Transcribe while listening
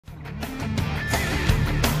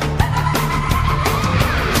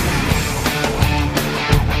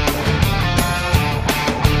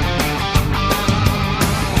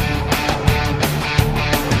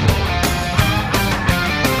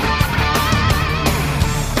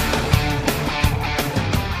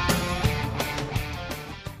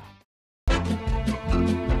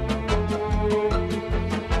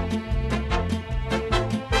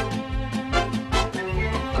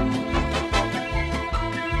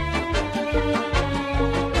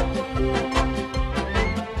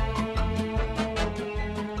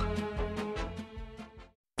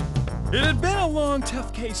It had been a long,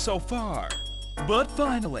 tough case so far, but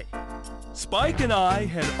finally, Spike and I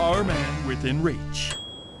had our man within reach.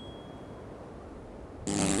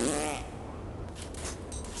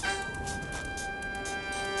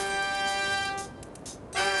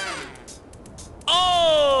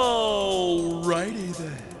 Alrighty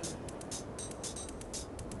then.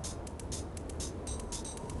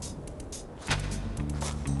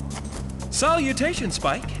 Salutations,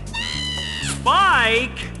 Spike.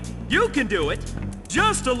 Spike! You can do it!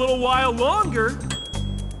 Just a little while longer!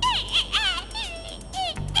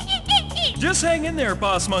 Just hang in there,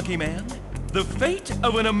 Boss Monkey Man. The fate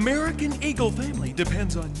of an American Eagle family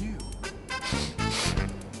depends on you.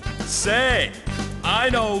 Say, I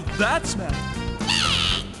know that smell.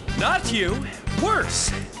 Not you. Worse.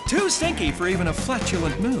 Too stinky for even a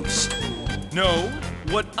flatulent moose. No,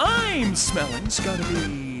 what I'm smelling's gotta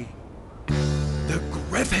be... the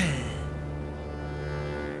Griffin.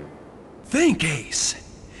 Think, Ace.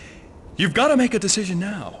 You've got to make a decision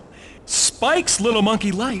now. Spike's little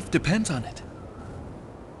monkey life depends on it.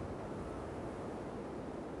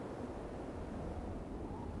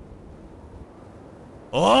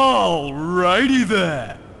 Alrighty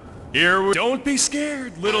then. Here we... Don't be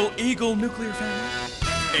scared, little Eagle nuclear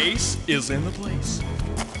family. Ace is in the place.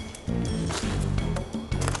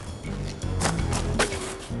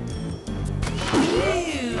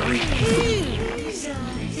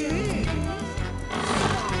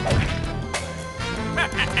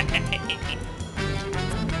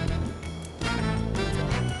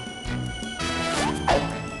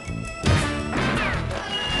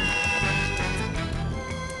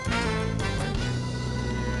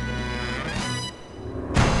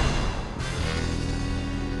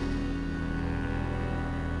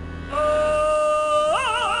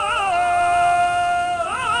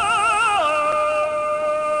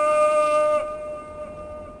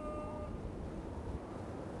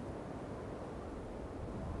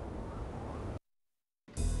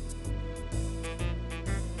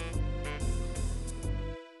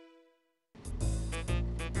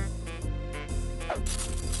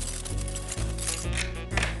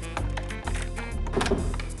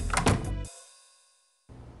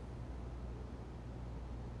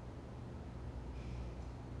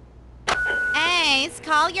 Ace,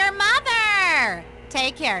 call your mother!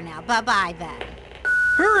 Take care now. Bye-bye then.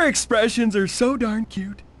 Her expressions are so darn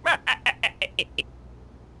cute.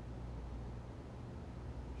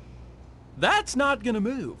 That's not gonna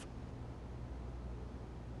move.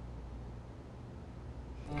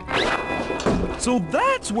 So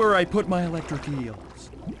that's where I put my electric eels.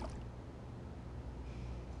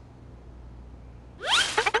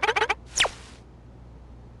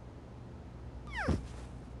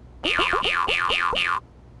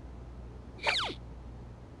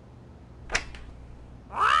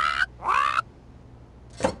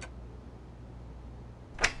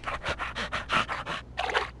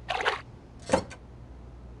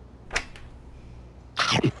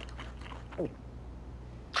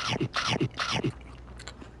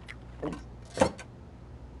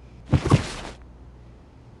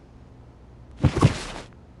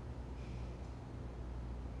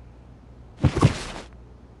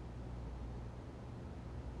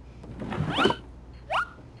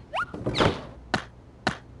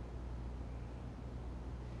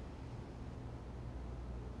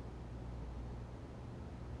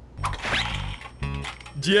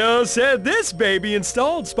 Just had this baby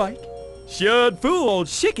installed, Spike. Should fool old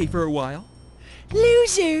Shicky for a while.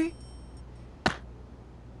 Loser!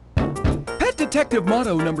 Pet Detective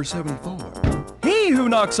motto number 74. He who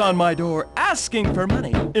knocks on my door asking for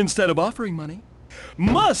money instead of offering money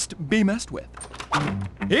must be messed with.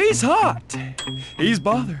 He's hot. He's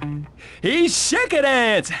bothered. He's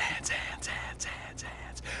Shickadance.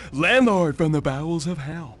 Landlord from the bowels of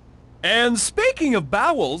hell. And speaking of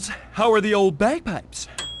bowels, how are the old bagpipes?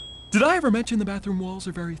 Did I ever mention the bathroom walls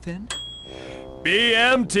are very thin?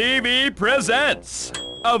 BMTV presents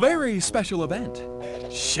a very special event.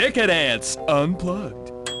 Shickadance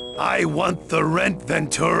Unplugged. I want the rent,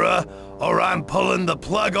 Ventura, or I'm pulling the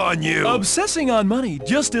plug on you. Obsessing on money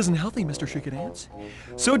just isn't healthy, Mr. Shickadance.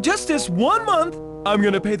 So just this 1 month, I'm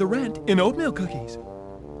gonna pay the rent in oatmeal cookies.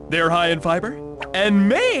 They're high in fiber and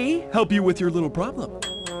may help you with your little problem.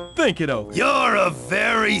 Think it over. You're a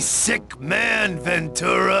very sick man,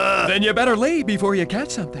 Ventura. Then you better leave before you catch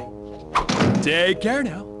something. Take care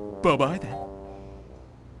now. Bye-bye then.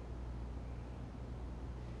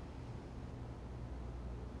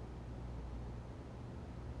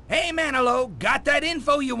 Hey, Manilow, got that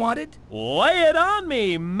info you wanted? Lay it on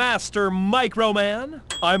me, Master Microman.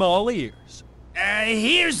 I'm all ears.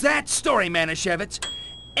 Here's that story, Manischewitz.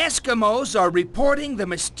 Eskimos are reporting the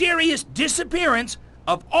mysterious disappearance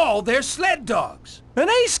of all their sled dogs. An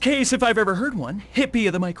ace case if I've ever heard one. Hippie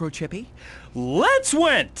of the microchippy. Let's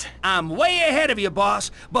went! I'm way ahead of you,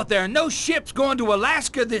 boss, but there are no ships going to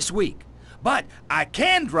Alaska this week. But I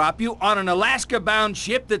can drop you on an Alaska-bound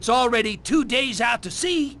ship that's already 2 days out to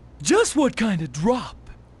sea. Just what kind of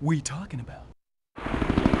drop we talking about? Come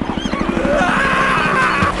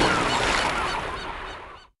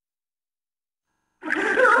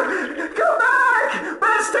back!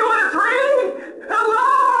 Best 2 out of 3!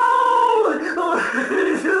 Hello!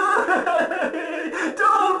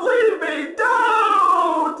 Don't leave me!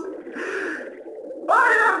 Don't! I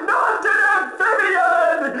am not an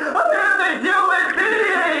amphibian! I am a human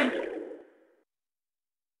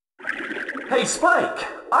being! Hey, Spike!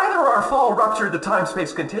 Either our fall ruptured the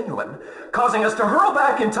time-space continuum, causing us to hurl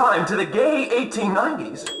back in time to the gay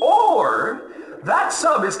 1890s, or that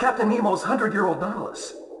sub is Captain Nemo's 100-year-old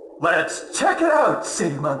Nautilus. Let's check it out,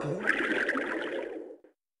 City Monkey.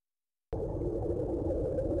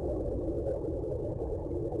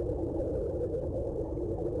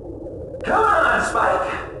 Come on,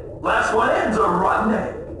 Spike! Last one in's a rotten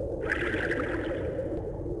egg.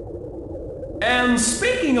 And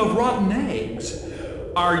speaking of rotten eggs,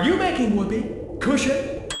 are you making whoopee?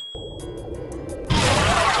 Cushion?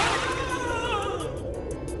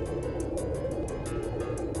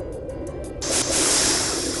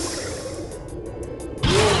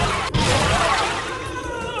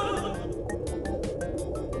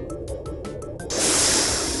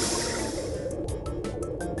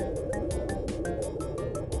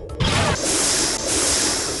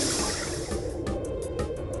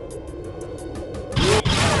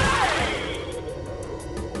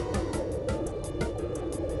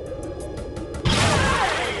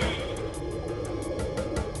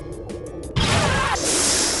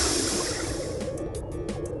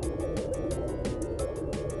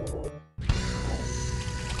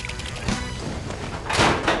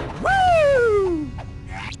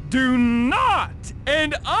 Do not,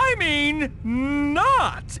 and I mean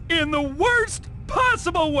not, in the worst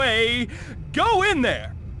possible way, go in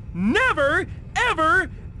there. Never, ever,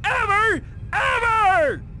 ever,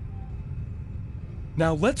 ever!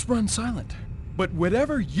 Now let's run silent. But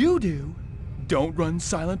whatever you do, don't run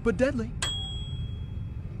silent but deadly.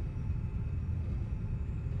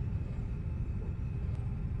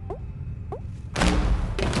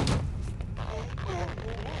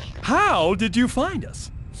 How did you find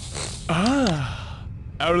us? Ah,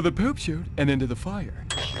 out of the poop chute and into the fire.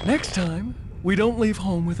 Next time, we don't leave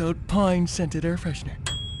home without pine-scented air freshener.